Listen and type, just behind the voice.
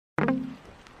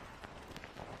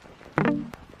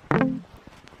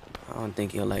I don't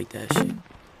think he'll like that shit.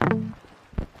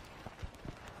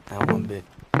 Not one bit.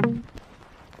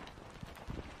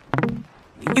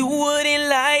 You wouldn't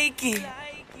like it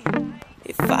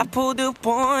if I pulled up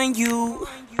on you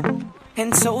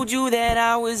and told you that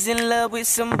I was in love with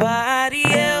somebody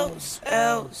else.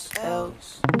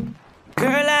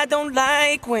 Girl, I don't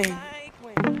like when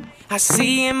I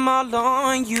see him all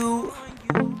on you,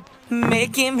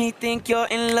 making me think you're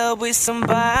in love with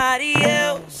somebody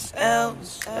else.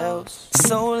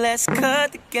 So let's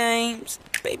cut the games,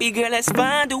 baby girl, let's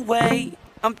find a way.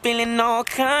 I'm feeling all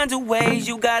kinds of ways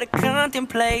you gotta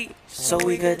contemplate, so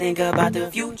we could think about the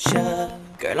future.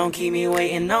 Girl, don't keep me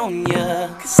waiting on ya,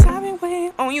 'cause I've been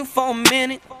waiting on you for a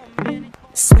minute,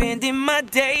 spending my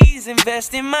days,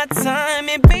 investing my time.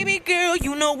 And baby girl,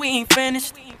 you know we ain't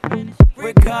finished.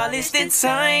 Regardless the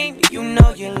time, you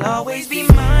know you'll always be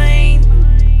mine.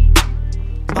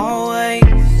 Always,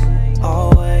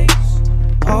 always,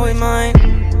 always mine.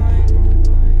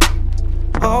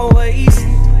 Always,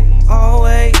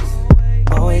 always,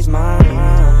 always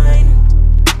mine.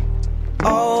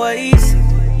 Always,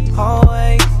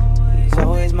 always,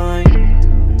 always mine.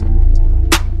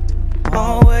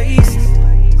 Always,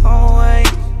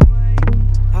 always.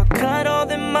 I'll cut all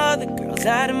them other girls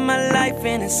out of my life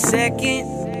in a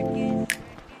second.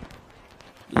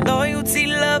 Loyalty,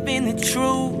 love, and the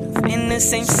truth in the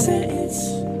same sentence.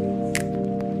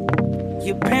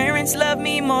 Your parents love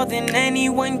me more than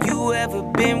anyone you ever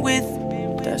been with.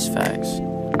 That's facts.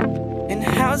 And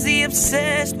how's he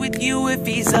obsessed with you if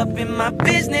he's up in my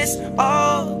business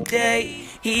all day?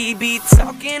 He be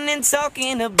talking and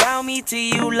talking about me to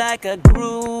you like a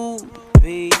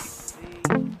groupie.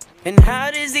 And how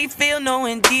does he feel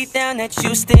knowing deep down that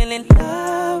you still in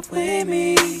love with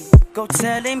me? Go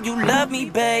tell him you love me,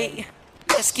 babe.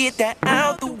 Let's get that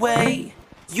out the way.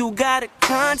 You gotta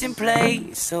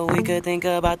contemplate, so we could think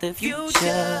about the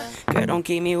future. Girl, don't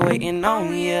keep me waiting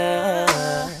on ya,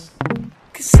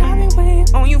 'cause I've been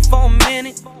waiting on you for a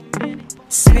minute,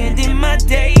 spending my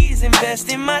days,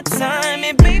 investing my time.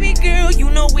 And baby girl, you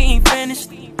know we ain't finished.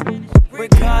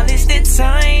 Regardless the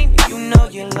time, you know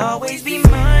you'll always be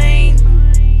mine.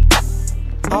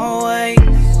 Always,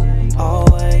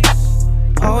 always,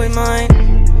 always mine.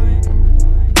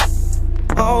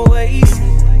 Always,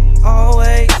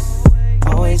 always,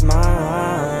 always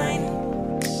mine.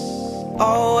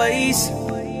 Always,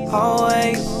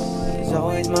 always,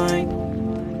 always mine.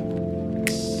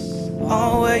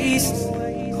 Always,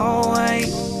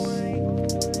 always.